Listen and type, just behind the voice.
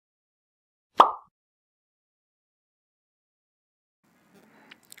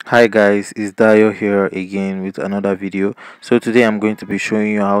Hi guys, it's Dayo here again with another video. So today I'm going to be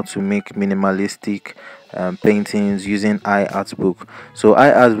showing you how to make minimalistic paintings using iArtbook. So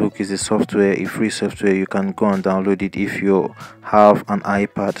iArtbook is a software, a free software. You can go and download it if you have an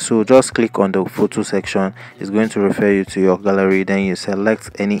iPad. So just click on the photo section. It's going to refer you to your gallery. Then you select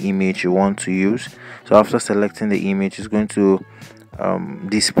any image you want to use. So after selecting the image, it's going to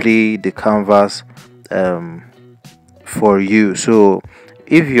display the canvas um, for you. So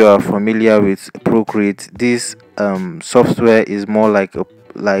if you are familiar with Procreate, this software is more like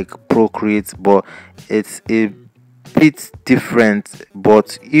Procreate, but it's a bit different.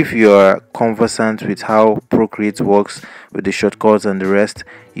 But if you are conversant with how Procreate works with the shortcuts and the rest,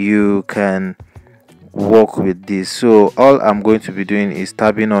 you can work with this. So all I'm going to be doing is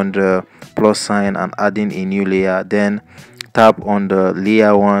tapping on the plus sign and adding a new layer, then tap on the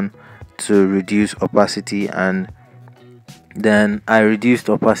layer one to reduce opacity, and then I reduced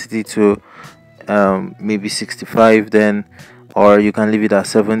opacity to maybe 65, then or you can leave it at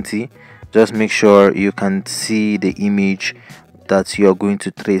 70. Just make sure you can see the image that you're going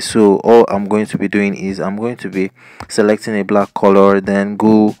to trace. So all I'm going to be doing is I'm going to be selecting a black color, then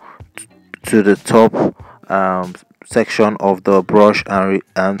go to the top section of the brush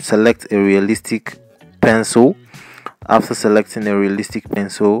and select a realistic pencil. After selecting a realistic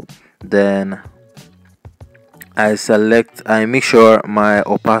pencil, then I make sure my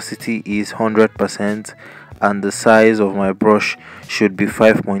opacity is 100% and the size of my brush should be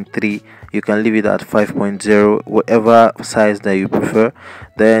 5.3. You can leave it at 5.0, whatever size that you prefer.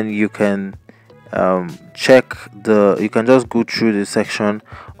 Then you can you can just go through the section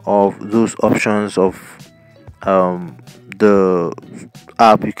of those options of the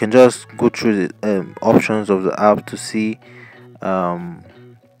app. You can just go through the options of the app to see um,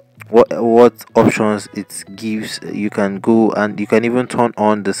 what options it gives. You can go and you can even turn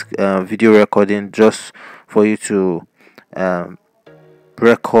on this video recording just for you to um,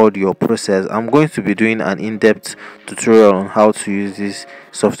 record your process. I'm going to be doing an in-depth tutorial on how to use this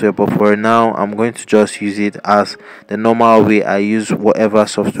software, but for now I'm going to just use it as the normal way I use whatever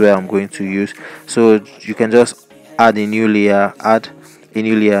software I'm going to use. So you can just add a new layer.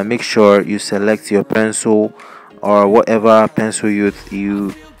 Make sure you select your pencil or whatever pencil you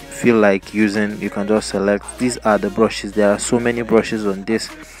feel like using. You can just select. These are the brushes. There are so many brushes on this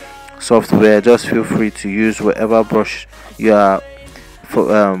software. Just feel free to use whatever brush you are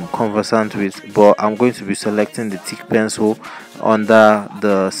conversant with, but I'm going to be selecting the thick pencil under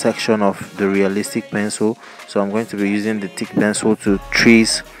the section of the realistic pencil. So I'm going to be using the thick pencil to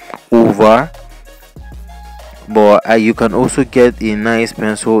trace over, but you can also get a nice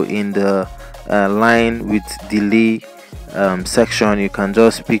pencil in the line with delay section. You can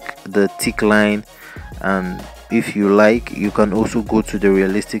just pick the thick line, and if you like you can also go to the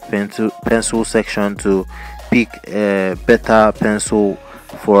realistic pencil section to pick a better pencil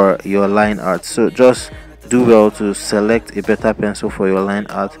for your line art. So just do well to select a better pencil for your line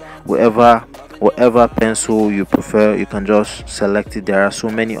art. Whatever pencil you prefer, you can just select it. There are so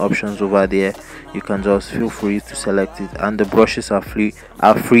many options over there. You can just feel free to select it, and the brushes are free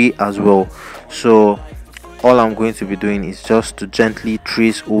as well. So all I'm going to be doing is just to gently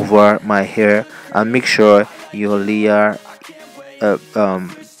trace over my hair, and make sure your layer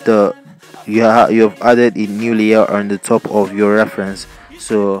the you've added a new layer on the top of your reference.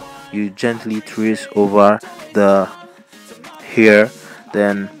 So you gently trace over the hair,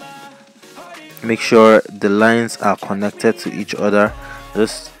 then make sure the lines are connected to each other.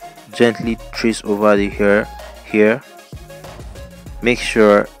 Just gently trace over the hair here. Make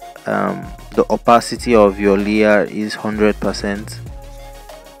sure the opacity of your layer is 100%.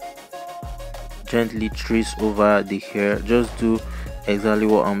 Gently trace over the hair. Just do exactly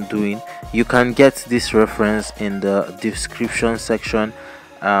what I'm doing. You can get this reference in the description section.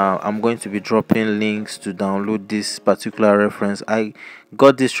 I'm going to be dropping links to download this particular reference. I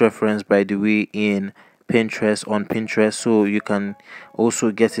got this reference, by the way, in on Pinterest, so you can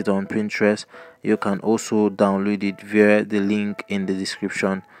also get it on Pinterest. You can also download it via the link in the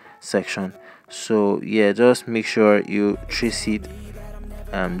description section. So yeah, just make sure you trace it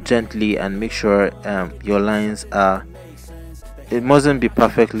gently, and make sure your lines are, it mustn't be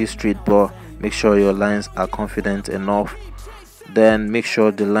perfectly straight, but make sure your lines are confident enough. Then make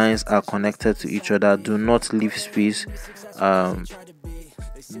sure the lines are connected to each other. Do not leave space um,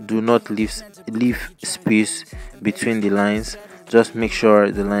 do not leave space between the lines. Just make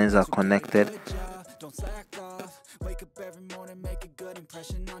sure the lines are connected. Don't slack off. Wake up every morning, make a good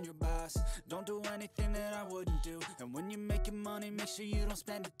impression on your boss. Don't do anything that I wouldn't do. And when you're making money, make sure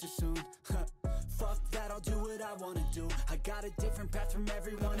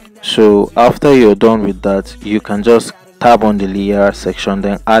So after you're done with that, you can just tab on the layer section,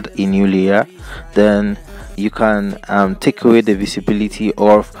 then add a new layer. Then you can take away the visibility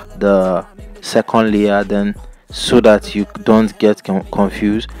of the second layer, then so that you don't get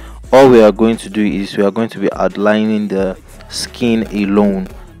confused. All we are going to do is we are going to be outlining the skin alone.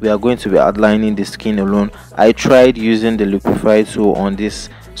 I tried using the liquify tool on this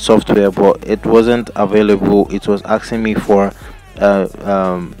software, but it wasn't available. It was asking me uh,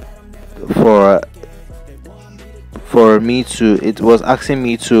 um, for me to, it was asking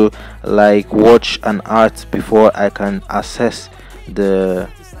me to like watch an art before I can access the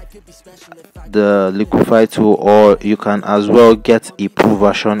liquify tool. Or you can as well get a pro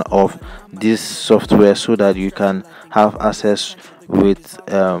version of this software so that you can have access with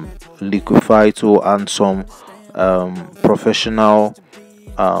liquify tool and some professional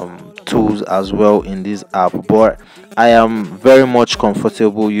tools as well in this app. But I am very much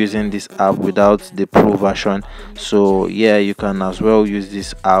comfortable using this app without the pro version. So yeah, you can as well use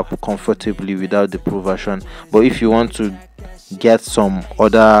this app comfortably without the pro version. But if you want to get some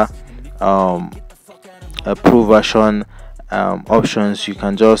other pro version options, you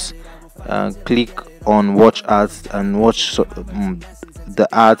can just click on watch ads and watch the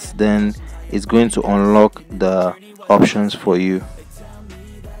ads, then it's going to unlock the options for you.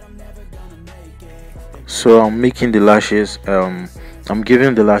 So I'm making the lashes, I'm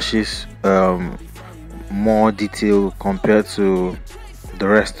giving the lashes more detail compared to the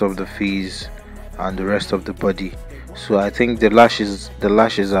rest of the face and the rest of the body. So I think the lashes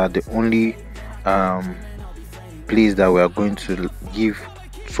are the only place that we are going to give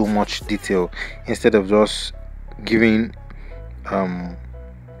so much detail, instead of just giving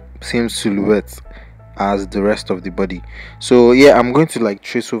same silhouette as the rest of the body. So yeah, I'm going to like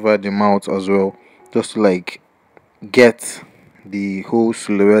trace over the mouth as well, just to like get the whole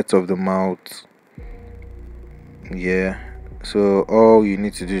silhouette of the mouth. Yeah, so all you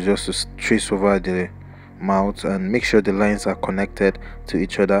need to do is just to trace over the mouth and make sure the lines are connected to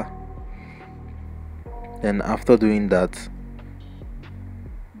each other. Then after doing that,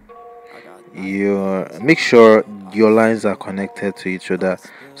 you make sure your lines are connected to each other,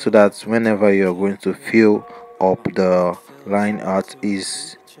 so that whenever you're going to fill up, the line art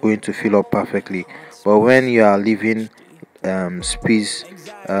is going to fill up perfectly. But when you are leaving space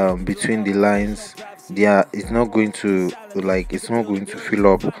between the lines, it's not going to fill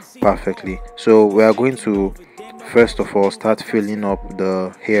up perfectly. So we are going to first of all start filling up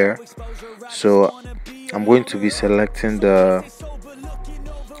the hair. So I'm going to be selecting the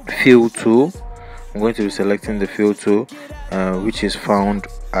fill tool. Which is found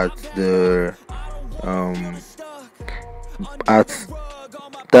at the at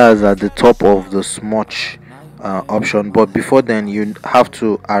that's at the top of the smudge option. But before then, you have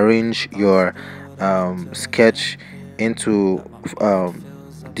to arrange your sketch into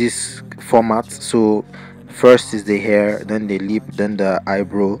this format. So first is the hair, then the lip, then the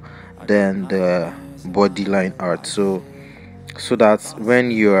eyebrow, then the body line art. So that when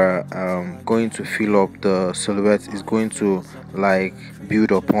you are going to fill up, the silhouette is going to like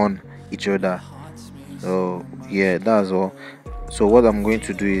build upon each other. So yeah, that's all. So what I'm going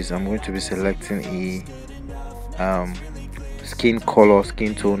to do is I'm going to be selecting a skin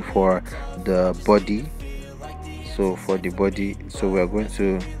tone for the body. So for the body, so we are going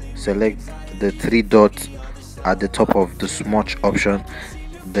to select the three dots at the top of the smudge option.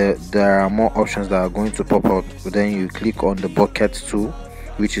 There are more options that are going to pop up. Then you click on the bucket tool,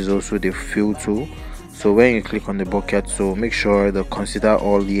 which is also the fill tool. So when you click on the bucket, so make sure the consider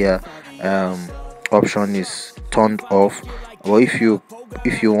all layer option is turned off. Or if you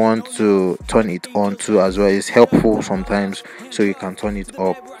want to turn it on too as well, it's helpful sometimes, so you can turn it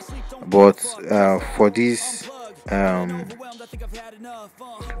up. But for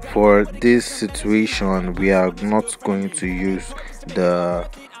this situation, we are not going to use the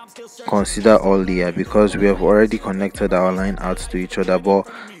consider all layer, because we have already connected our line arts to each other. But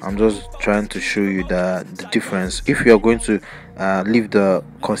I'm just trying to show you the difference. If you are going to leave the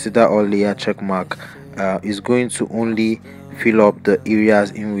consider all layer check mark, is going to only fill up the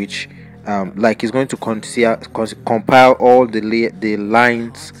areas in which like it's going to compile all the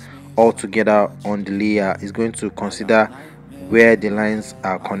lines all together on the layer. Is going to consider where the lines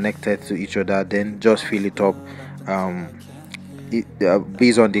are connected to each other, then just fill it up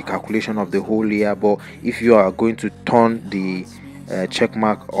based on the calculation of the whole layer. But if you are going to turn the check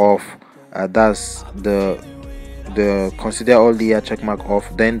mark off, that's the consider all layer check mark off,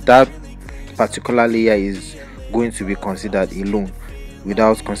 then that particular layer is going to be considered alone.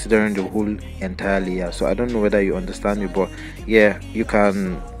 without considering the whole entire layer. So I don't know whether you understand me, but yeah, you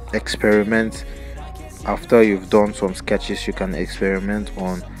can experiment after you've done some sketches. You can experiment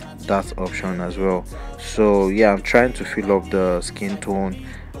on that option as well. So yeah, I'm trying to fill up the skin tone.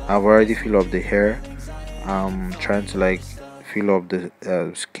 I've already filled up the hair. I'm trying to like fill up the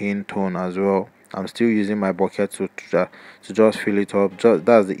skin tone as well. I'm still using my bucket to just fill it up.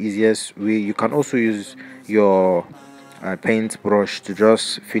 That's the easiest way. You can also use your paint brush to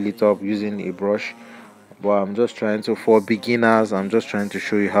just fill it up using a brush, but I'm just trying to, for beginners, I'm just trying to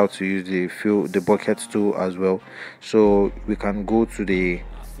show you how to use the bucket tool as well. So we can go to the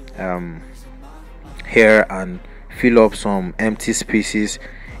um, hair and fill up some empty spaces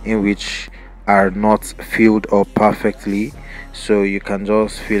in which are not filled up perfectly. So you can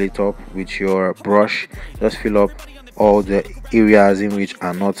just fill it up with your brush. Just fill up all the areas in which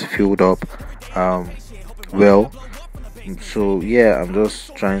are not filled up well. So yeah, I'm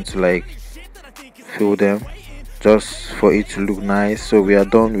just trying to like fill them just for it to look nice. So we are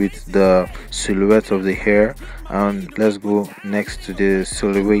done with the silhouette of the hair, and let's go next to the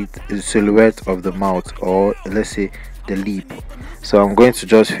silhouette of the mouth, or let's say the lip. So I'm going to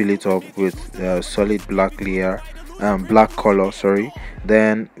just fill it up with solid black layer, black color, sorry.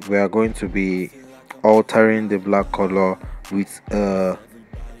 Then we are going to be altering the black color with a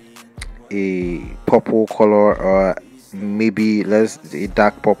purple color, or maybe let's a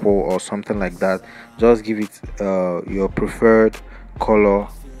dark purple or something like that. Just give it your preferred color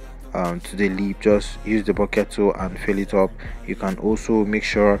to the lip. Just use the bucket tool and fill it up. You can also make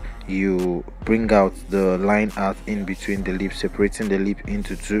sure you bring out the line art in between the lip, separating the lip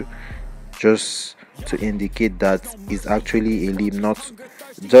into two, just to indicate that it's actually a lip, not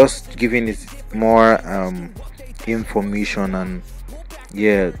just giving it more information, and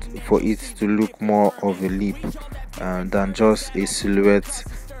yeah, for it to look more of a lip than just a silhouette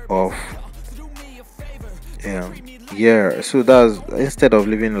of um, yeah. So that's, instead of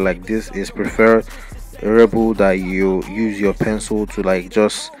leaving it like this, it's preferable that you use your pencil to like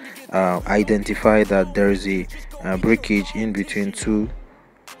just identify that there is a breakage in between two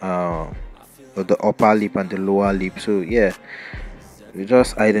the upper lip and the lower lip. So yeah, you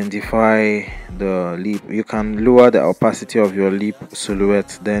just identify the lip. You can lower the opacity of your lip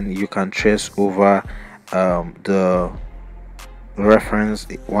silhouette, then you can trace over the reference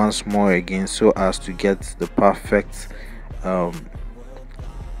once more again, so as to get the perfect um,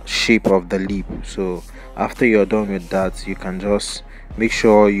 shape of the lip. So after you're done with that, you can just make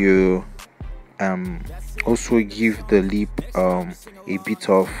sure you also give the lip a bit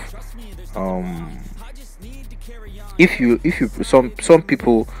of um, if you some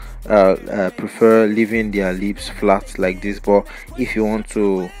people prefer leaving their lips flat like this, but if you want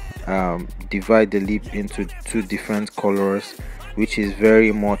to divide the lip into two different colors, which is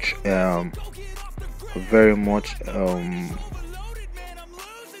very much um,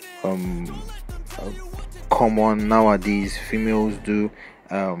 common nowadays. Females do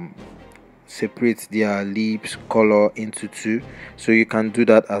um, separate their lips color into two, so you can do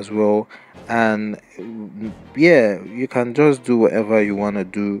that as well. And yeah, you can just do whatever you want to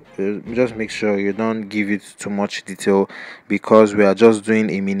do. Just make sure you don't give it too much detail, because we are just doing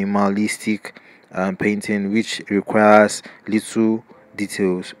a minimalistic painting which requires little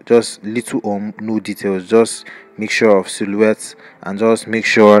details, just little or no details. Just make sure of silhouettes, and just make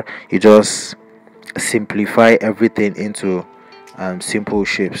sure you just simplify everything into simple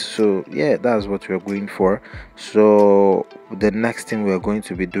shapes. So yeah, that's what we're going for. So the next thing we're going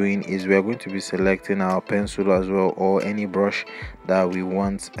to be doing is we're going to be selecting our pencil as well, or any brush that we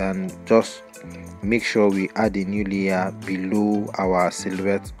want, and just make sure we add a new layer below our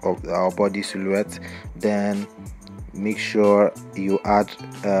silhouette of our body silhouette. Then make sure you add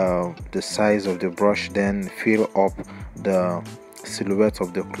the size of the brush, then fill up the silhouette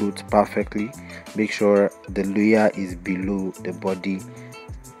of the clothes perfectly. Make sure the layer is below the body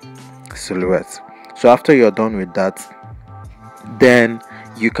silhouette. So after you're done with that, then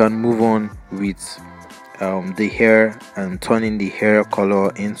you can move on with the hair and turning the hair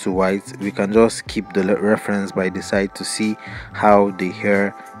color into white. We can just keep the reference by the side to see how the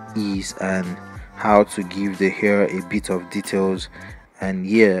hair is and how to give the hair a bit of details. And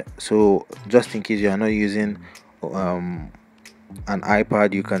yeah, so just in case you are not using an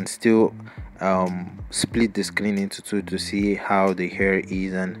iPad, you can still split the screen into two to see how the hair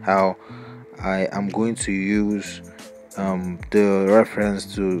is, and how I am going to use the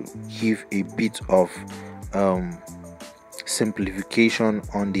reference to give a bit of simplification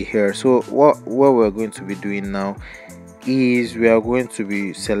on the hair. So what we're going to be doing now is we are going to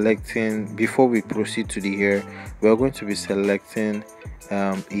be selecting, before we proceed to the hair, we are going to be selecting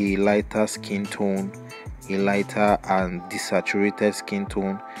a lighter skin tone, a lighter and desaturated skin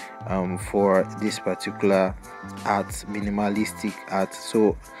tone for this particular art, minimalistic art.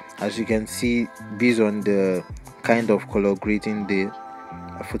 So as you can see, based on the kind of color grading the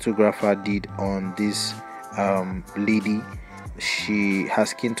photographer did on this lady, her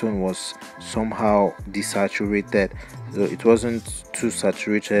skin tone was somehow desaturated, so it wasn't too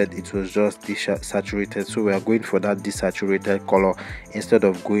saturated, it was just desaturated. So we are going for that desaturated color instead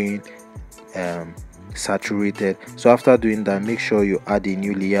of going saturated. So after doing that, make sure you add a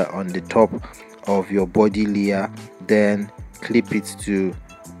new layer on the top of your body layer, then clip it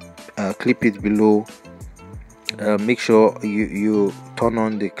below. Make sure you turn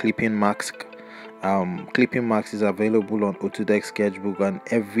on the clipping mask. Clipping mask is available on Autodesk Sketchbook and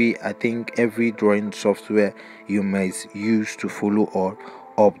every drawing software you might use to follow or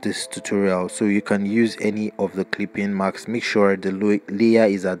up this tutorial. So you can use any of the clipping masks. Make sure the layer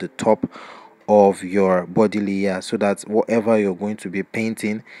is at the top of your body layer, so that whatever you're going to be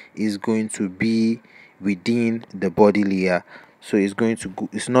painting is going to be within the body layer. So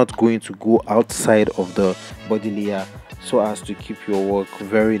it's not going to go outside of the body layer, so as to keep your work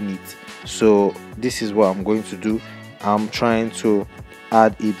very neat. So this is what I'm going to do. I'm trying to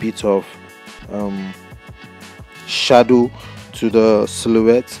add a bit of shadow to the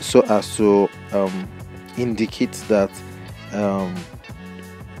silhouette, so as to indicate that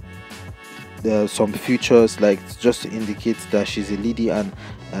there are some features, like just to indicate that she's a lady, and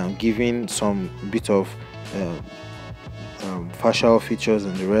giving some bit of facial features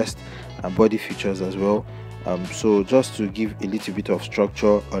and the rest, and body features as well. So just to give a little bit of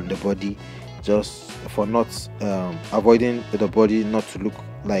structure on the body, just for not avoiding the body not to look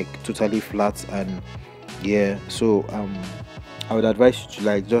like totally flat. And yeah, so I would advise you to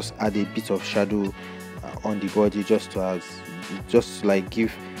like just add a bit of shadow on the body, just like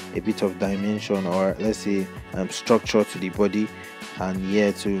give a bit of dimension, or let's say structure to the body, and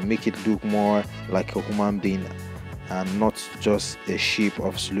yeah, to make it look more like a human being and not just a shape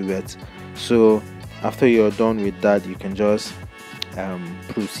of silhouette. So after you're done with that, you can just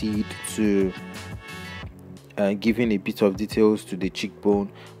proceed to giving a bit of details to the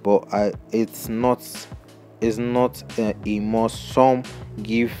cheekbone, but it's not a must. Some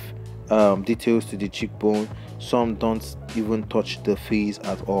give details to the cheekbone, some don't even touch the face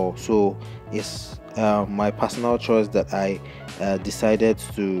at all. So it's my personal choice that I decided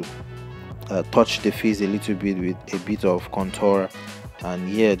to touch the face a little bit with a bit of contour, and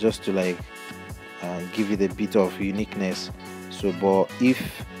yeah, just to like give it a bit of uniqueness. So but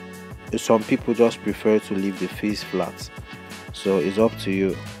if some people just prefer to leave the face flat, so it's up to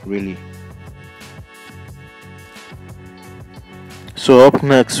you really. So up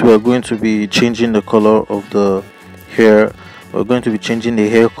next, we are going to be changing the color of the hair. We're going to be changing the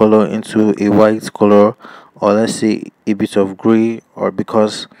hair color into a white color, or let's say a bit of gray, or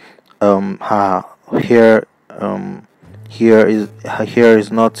because her hair her hair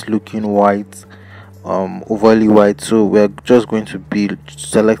is not looking white, overly white. So we're just going to be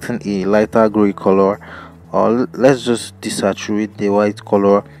selecting a lighter gray color, or let's just desaturate the white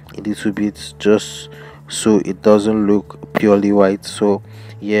color a little bit, just so it doesn't look purely white. So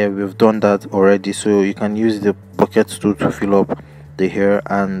yeah, we've done that already. So you can use the bucket tool to fill up the hair,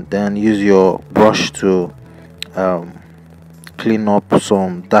 and then use your brush to clean up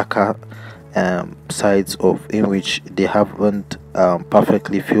some darker sides of in which they haven't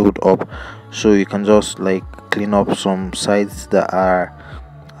perfectly filled up. So you can just like clean up some sides that are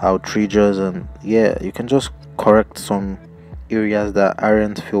outrageous, and yeah, you can just correct some areas that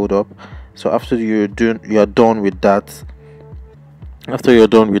aren't filled up. So after you're done with that,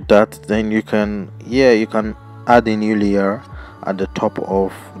 then you can add a new layer at the top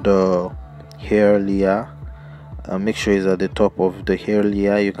of the hair layer. Make sure it's at the top of the hair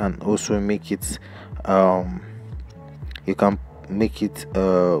layer. You can also make it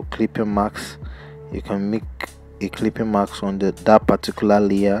clipping marks. You can make a clipping marks on that particular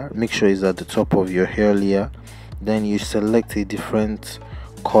layer. Make sure it's at the top of your hair layer. Then you select a different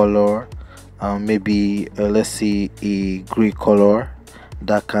color, maybe let's say a gray color,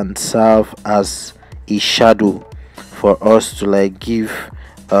 that can serve as a shadow for us to like give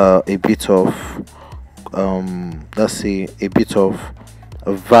a bit of let's say a bit of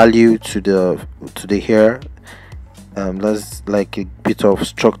value to the hair. That's like a bit of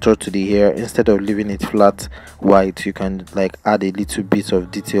structure to the hair. Instead of leaving it flat white, you can like add a little bit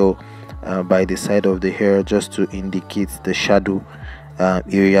of detail by the side of the hair, just to indicate the shadow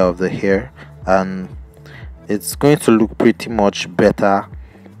area of the hair. And it's going to look pretty much better.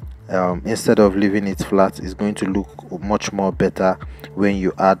 Instead of leaving it flat, it's going to look much more better when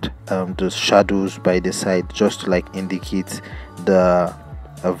you add the shadows by the side, just to like indicate the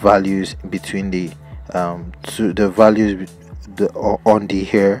values between the on the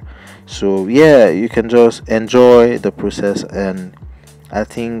hair. So yeah, you can just enjoy the process, and I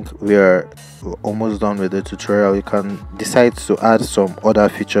think we are almost done with the tutorial. You can decide to add some other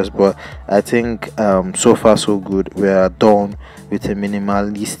features, but I think so far so good. We are done with a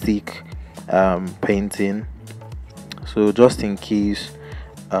minimalistic painting. So just in case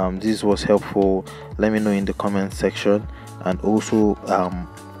this was helpful, let me know in the comment section. And also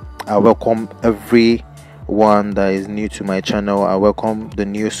I welcome everyone that is new to my channel. I welcome the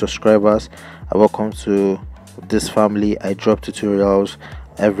new subscribers. I welcome to this family. I drop tutorials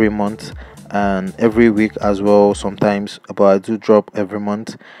every month and every week as well sometimes, but I do drop every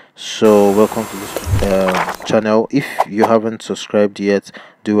month. So welcome to this channel. If you haven't subscribed yet,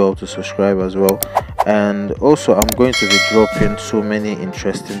 do well to subscribe as well. And also I'm going to be dropping so many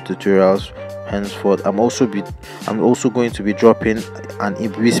interesting tutorials henceforth. I'm also going to be dropping an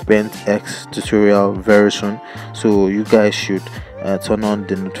Ibris Paint X tutorial very soon, so you guys should turn on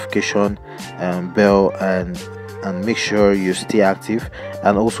the notification bell and make sure you stay active.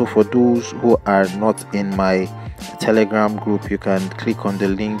 And also for those who are not in my Telegram group, you can click on the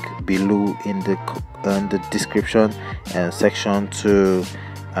link below in the description section to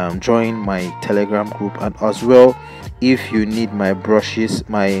join my Telegram group. And as well, if you need my brushes,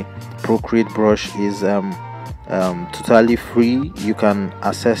 my Procreate brush is totally free. You can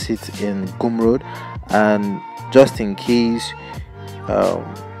access it in Gumroad, and just in case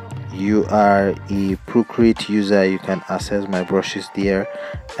you are a Procreate user, you can access my brushes there.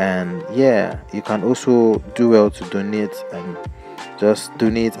 And yeah, you can also do well to donate, and just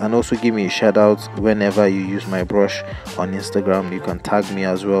donate and also give me a shout out whenever you use my brush on Instagram. You can tag me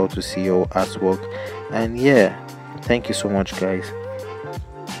as well to see your artwork. And yeah, thank you so much guys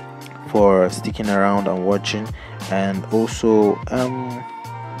for sticking around and watching. And also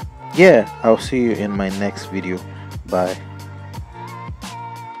yeah, I'll see you in my next video. Bye.